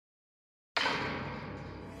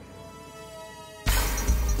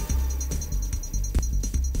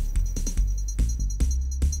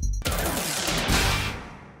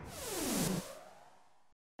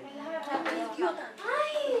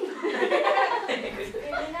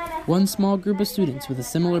One small group of students with a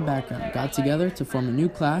similar background got together to form a new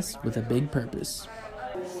class with a big purpose.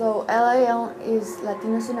 So LIL is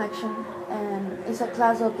Latinos in Action, and it's a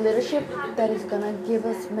class of leadership that is going to give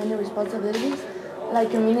us many responsibilities,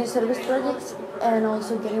 like community service projects, and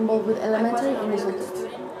also get involved with elementary and middle kids.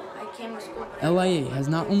 LIA has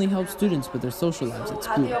not only helped students with their social lives at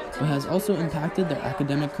school, but has also impacted their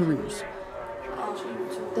academic careers.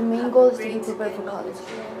 The main goal is to be prepared for college.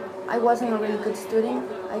 I wasn't a really good student.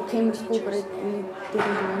 I came to school, but I really didn't do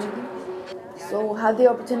anything. So have the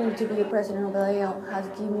opportunity to be the president of LIL has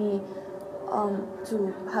given me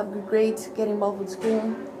to have good grades, get involved with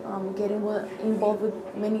school, get involved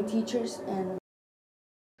with many teachers.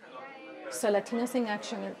 So Latinos in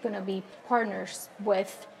Action are going to be partners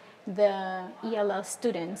with the ELL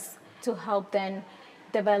students to help them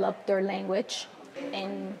develop their language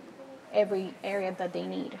in every area that they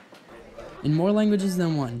need. In more languages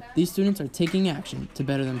than one, these students are taking action to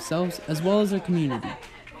better themselves as well as their community.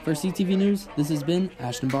 For CTV News, this has been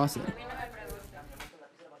Ashton Bossett.